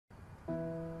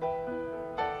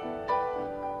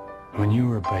When you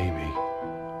were a baby,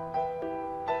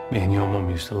 me and your mum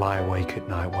used to lie awake at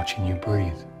night watching you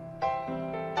breathe.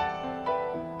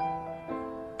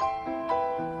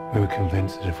 We were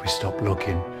convinced that if we stopped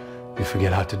looking, we'd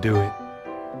forget how to do it.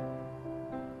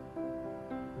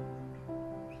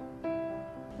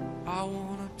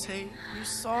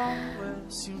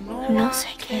 I'm not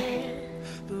sick here.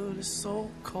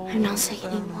 I'm not sick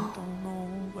anymore.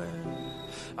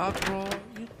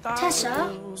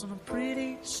 Tessa?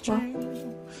 What?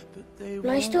 Will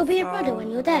I still be your brother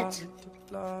when you're dead?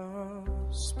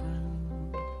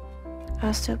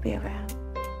 I'll still be around.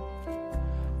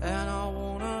 And I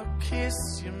wanna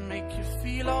kiss you, make you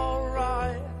feel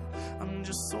alright. I'm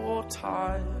just so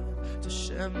tired to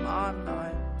share my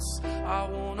nights. I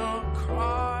wanna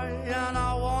cry and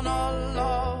I wanna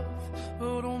love,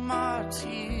 but all my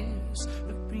tears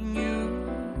have been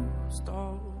used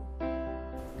up.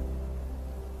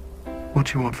 What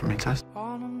do you want from me, Tess?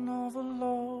 On another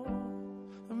love,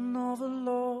 another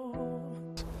love.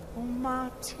 All my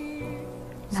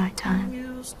tears Night time.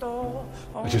 used up.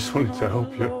 I just wanted to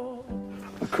help you.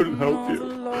 I couldn't help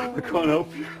you. I can't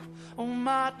help you. All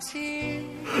my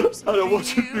tears I don't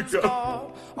want you to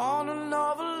go. on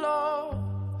another love.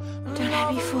 Don't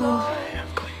let me fall. I'm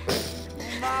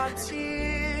going. My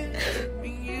tears have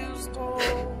been used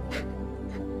up.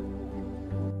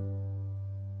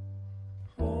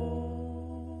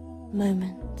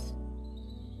 Moments.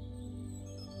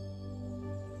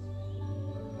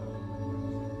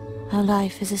 Our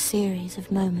life is a series of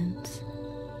moments.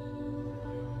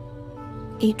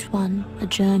 Each one a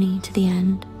journey to the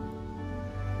end.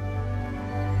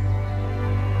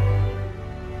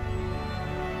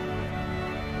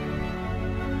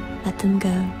 Let them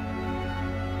go.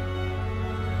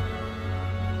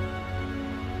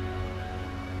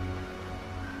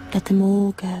 Let them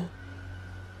all go.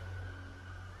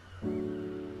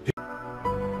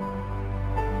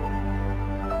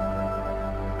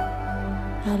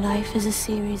 Our life is a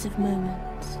series of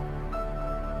moments.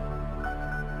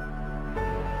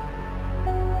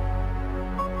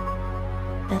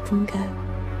 Let them go.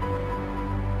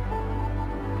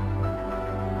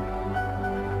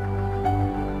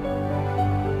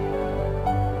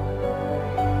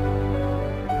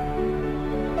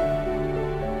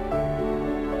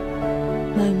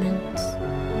 Moments,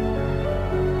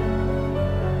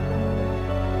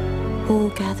 all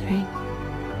gathering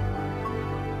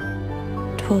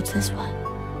towards this one.